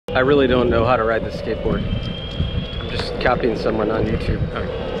I really don't know how to ride this skateboard. I'm just copying someone on YouTube.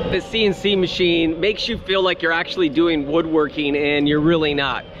 The CNC machine makes you feel like you're actually doing woodworking and you're really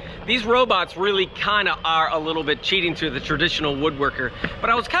not. These robots really kind of are a little bit cheating to the traditional woodworker. But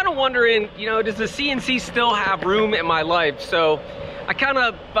I was kind of wondering, you know, does the CNC still have room in my life? So I kind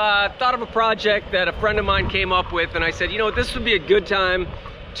of thought of a project that a friend of mine came up with, and I said, you know, this would be a good time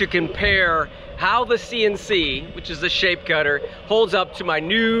to compare how the CNC, which is the shape cutter, holds up to my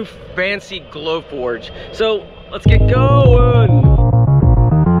new fancy Glowforge. So let's get going.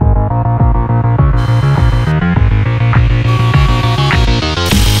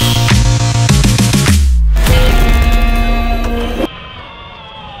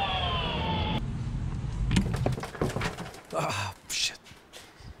 Oh, shit.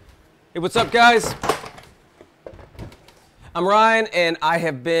 Hey, what's up, guys? I'm Ryan, and I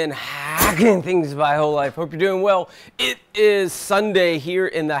have been hacking things my whole life. Hope you're doing well. It is Sunday here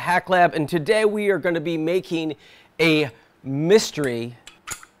in the hackLAB, and today we are going to be making a mystery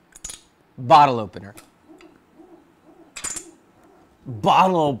bottle opener.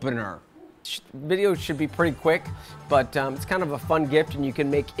 Bottle opener. Video should be pretty quick, but it's kind of a fun gift, and you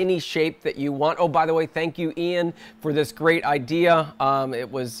can make any shape that you want. Oh, by the way, thank you, Ian, for this great idea. It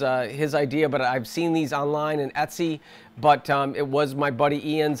was his idea, but I've seen these online in Etsy, but it was my buddy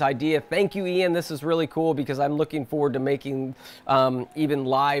Ian's idea. Thank you, Ian. This is really cool because I'm looking forward to making even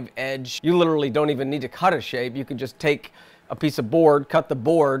live edge. You literally don't even need to cut a shape. You could just take a piece of board, cut the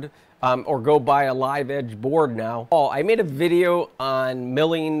board, or go buy a live edge board now. Oh, I made a video on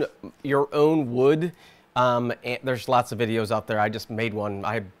milling your own wood. And there's lots of videos out there. I just made one.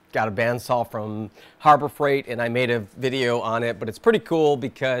 I got a bandsaw from Harbor Freight and I made a video on it, but it's pretty cool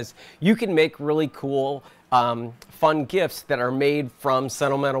because you can make really cool fun gifts that are made from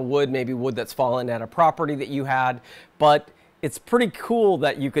sentimental wood, maybe wood that's fallen at a property that you had, but it's pretty cool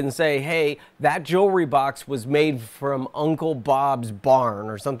that you can say, hey, that jewelry box was made from Uncle Bob's barn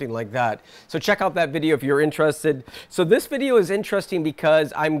or something like that. So check out that video if you're interested. So this video is interesting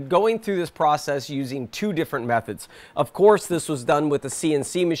because I'm going through this process using two different methods. Of course, this was done with a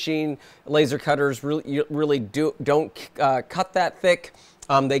CNC machine. Laser cutters really don't cut that thick.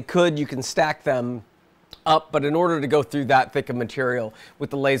 You can stack them up, but in order to go through that thick of material with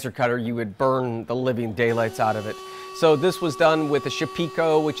the laser cutter, you would burn the living daylights out of it. So this was done with a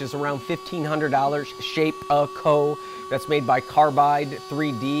Shapeco, which is around $1,500, Shapeco, that's made by Carbide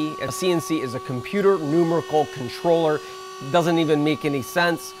 3D. A CNC is a computer numerical controller. It doesn't even make any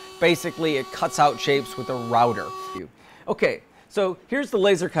sense. Basically, it cuts out shapes with a router. Okay, so here's the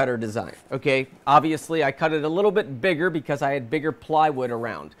laser cutter design, okay? Obviously, I cut it a little bit bigger because I had bigger plywood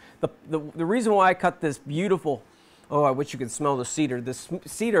around. The reason why I cut this beautiful, oh, I wish you could smell the cedar. This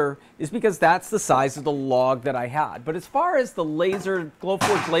cedar is because that's the size of the log that I had. But as far as the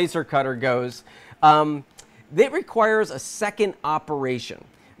Glowforge laser cutter goes, it requires a second operation.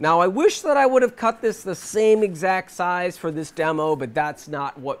 Now, I wish that I would have cut this the same exact size for this demo, but that's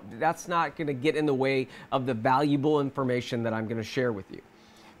not going to get in the way of the valuable information that I'm going to share with you.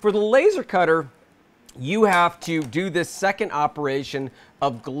 For the laser cutter, you have to do this second operation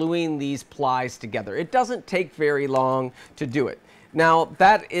of gluing these plies together. It doesn't take very long to do it. Now,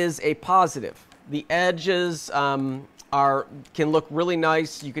 that is a positive. The edges can look really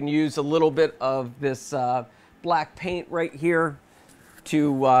nice. You can use a little bit of this black paint right here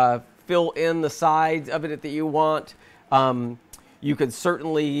to fill in the sides of it that you want. You could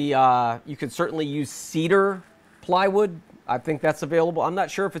certainly use cedar plywood. I think that's available. I'm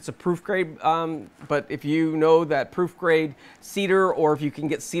not sure if it's a proof grade, but if you know that proof grade cedar, or if you can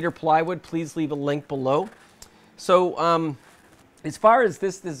get cedar plywood, please leave a link below. So as far as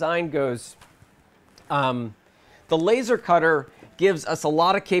this design goes, the laser cutter gives us a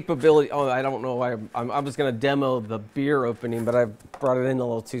lot of capability. Oh, I don't know why I was going to demo the beer opening, but I brought it in a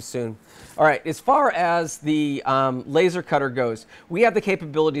little too soon. All right, as far as the laser cutter goes, we have the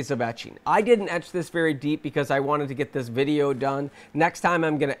capabilities of etching. I didn't etch this very deep because I wanted to get this video done. Next time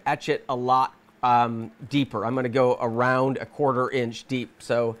I'm going to etch it a lot deeper. I'm going to go around a 1/4 inch deep.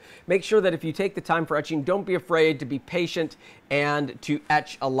 So make sure that if you take the time for etching, don't be afraid to be patient and to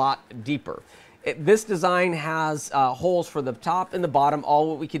etch a lot deeper. This design has holes for the top and the bottom, all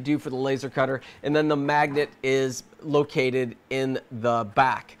what we could do for the laser cutter, and then the magnet is located in the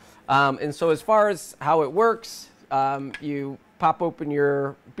back. And so as far as how it works, you pop open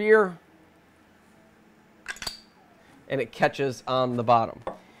your beer and it catches on the bottom.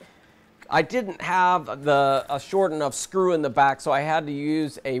 I didn't have a short enough screw in the back, so I had to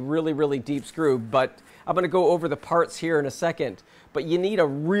use a really, really deep screw, but I'm going to go over the parts here in a second. But you need a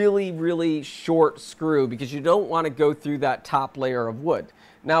really, really short screw because you don't want to go through that top layer of wood.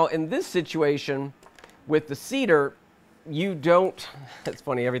 Now in this situation with the cedar, you don't, it's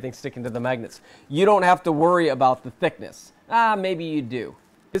funny, everything's sticking to the magnets. You don't have to worry about the thickness. Maybe you do.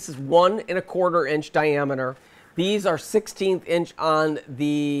 This is 1 1/4 inch diameter. These are 1/16 inch on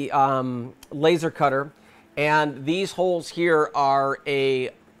the laser cutter, and these holes here are a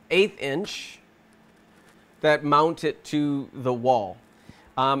 1/8 inch that mount it to the wall.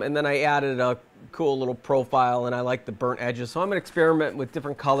 And then I added a cool little profile, and I like the burnt edges. So I'm going to experiment with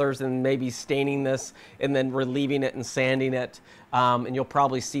different colors and maybe staining this and then relieving it and sanding it. And you'll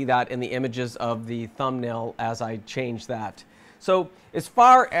probably see that in the images of the thumbnail as I change that. So as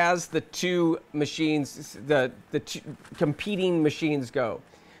far as the two machines, the two competing machines go,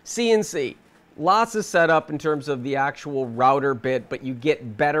 CNC, lots of setup in terms of the actual router bit, but you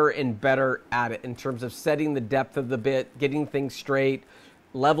get better and better at it in terms of setting the depth of the bit, getting things straight,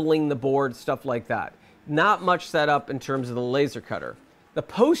 leveling the board, stuff like that. Not much setup in terms of the laser cutter. The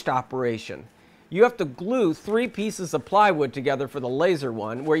post operation, you have to glue 3 pieces of plywood together for the laser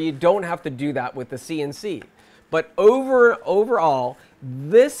one, where you don't have to do that with the CNC. But overall,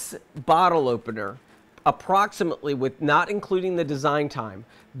 this bottle opener, approximately, with not including the design time,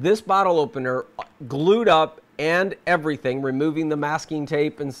 this bottle opener glued up and everything, removing the masking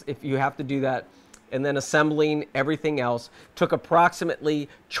tape, and if you have to do that, and then assembling everything else, took approximately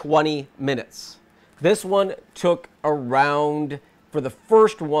 20 minutes. This one took around, for the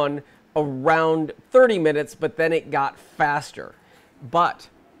first one, around 30 minutes, but then it got faster. But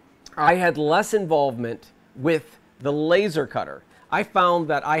I had less involvement with the laser cutter. I found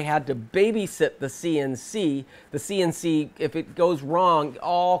that I had to babysit the CNC. The CNC, if it goes wrong,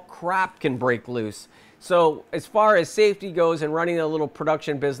 all crap can break loose. So as far as safety goes and running a little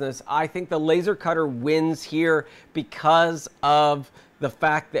production business, I think the laser cutter wins here because of the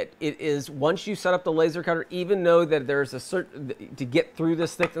fact that it is, once you set up the laser cutter, even though that there's a certain, to get through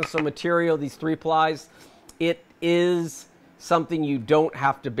this thickness of material, these 3 plies, it is something you don't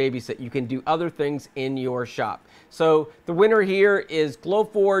have to babysit. You can do other things in your shop. So the winner here is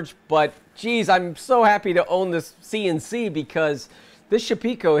Glowforge, but geez, I'm so happy to own this CNC because this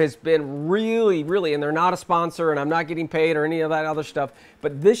Shapeco has been really, and they're not a sponsor and I'm not getting paid or any of that other stuff,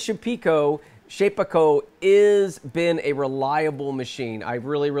 but this Shapeco is been a reliable machine. I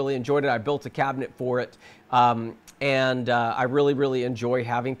really enjoyed it. I built a cabinet for it, and I really enjoy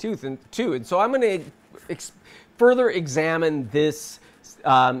having two. And so I'm going to further examine this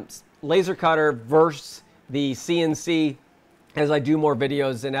laser cutter versus the CNC as I do more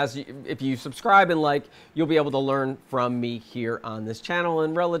videos, and if you subscribe and like, you'll be able to learn from me here on this channel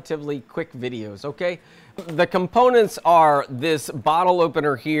in relatively quick videos, okay? The components are this bottle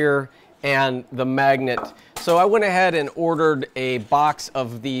opener here and the magnet. So I went ahead and ordered a box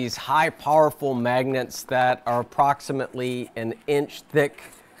of these high powerful magnets that are approximately 1 inch thick.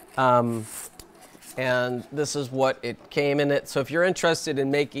 And this is what it came in it. So if you're interested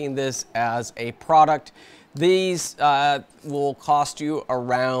in making this as a product, these will cost you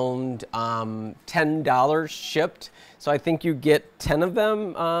around $10 shipped. So I think you get 10 of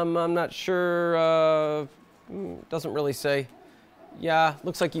them. I'm not sure, doesn't really say. Yeah,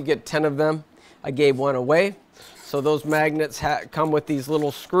 looks like you get 10 of them. I gave one away. So those magnets come with these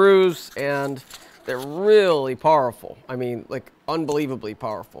little screws, and they're really powerful. I mean, like unbelievably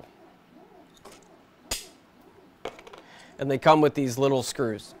powerful. And they come with these little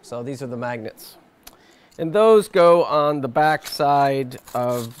screws. So these are the magnets. And those go on the back side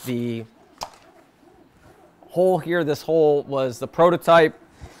of the hole here. This hole was the prototype.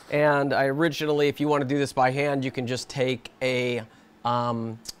 And I originally, if you want to do this by hand, you can just take a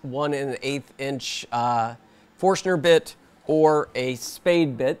 1 1/8 inch Forstner bit or a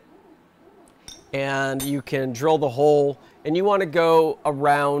spade bit. And you can drill the hole. And you want to go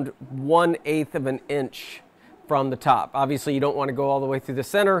around 1/8 of an inch from the top. Obviously, you don't want to go all the way through the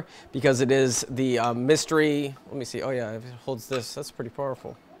center because it is the mystery. Let me see. Oh yeah, if it holds this, that's pretty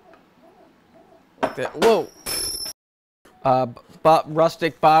powerful. Like that. Whoa.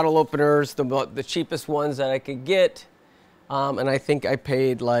 Rustic bottle openers, the cheapest ones that I could get, and I think I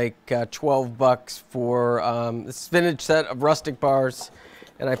paid like 12 bucks for this vintage set of rustic bars,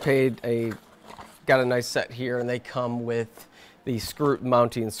 and I got a nice set here, and they come with the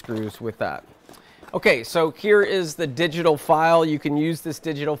mounting screws with that. Okay, so here is the digital file. You can use this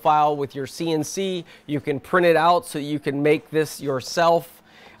digital file with your CNC. You can print it out so you can make this yourself.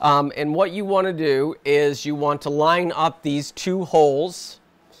 And what you want to do is you want to line up these 2 holes,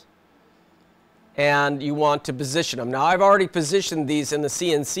 and you want to position them. Now, I've already positioned these in the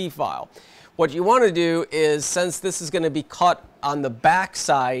CNC file. What you want to do is, since this is going to be cut on the back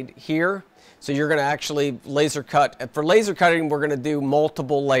side here, So you're going to actually laser cut. For laser cutting, we're going to do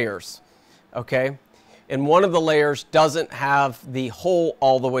multiple layers, okay? And one of the layers doesn't have the hole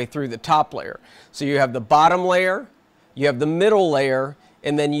all the way through the top layer. So you have the bottom layer, you have the middle layer,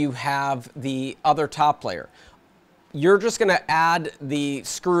 and then you have the other top layer. You're just going to add the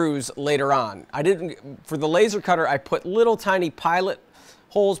screws later on. For the laser cutter, I put little tiny pilot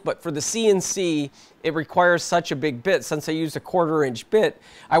holes, but for the CNC, it requires such a big bit. Since I used a 1/4 inch bit,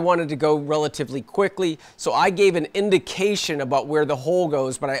 I wanted to go relatively quickly. So I gave an indication about where the hole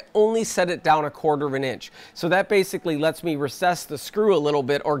goes, but I only set it down a 1/4 inch. So that basically lets me recess the screw a little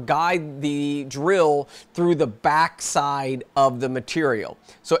bit or guide the drill through the back side of the material.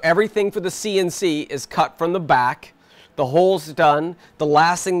 So everything for the CNC is cut from the back. The hole's done. The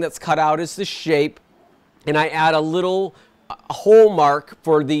last thing that's cut out is the shape. And I add a little hole mark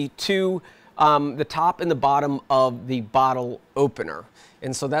for the the top and the bottom of the bottle opener.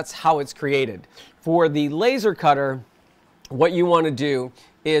 And so that's how it's created. For the laser cutter, what you want to do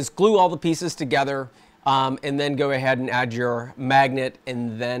is glue all the pieces together and then go ahead and add your magnet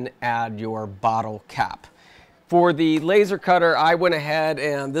and then add your bottle cap. For the laser cutter, I went ahead,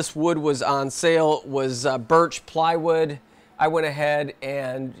 and this wood was on sale, was birch plywood. I went ahead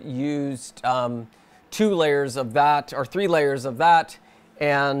and used 2 layers of that, or 3 layers of that,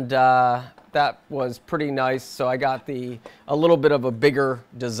 and that was pretty nice. So I got a little bit of a bigger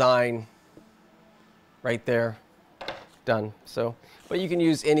design right there done. So, but you can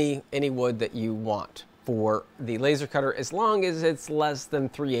use any wood that you want for the laser cutter, as long as it's less than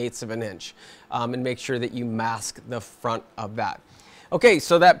 3/8 of an inch, and make sure that you mask the front of that. Okay,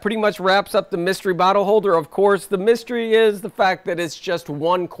 so that pretty much wraps up the mystery bottle holder. Of course, the mystery is the fact that it's just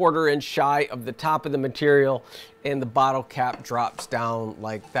 1/4 inch shy of the top of the material, and the bottle cap drops down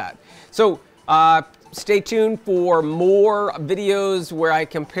like that. So stay tuned for more videos where I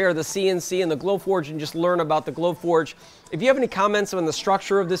compare the CNC and the Glowforge and just learn about the Glowforge. If you have any comments on the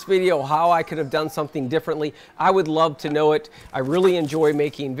structure of this video, how I could have done something differently, I would love to know it. I really enjoy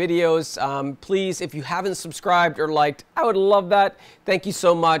making videos. Please, if you haven't subscribed or liked, I would love that. Thank you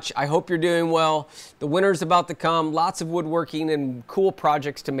so much. I hope you're doing well. The winter's about to come. Lots of woodworking and cool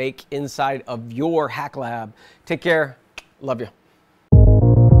projects to make inside of your hack lab. Take care. Love you.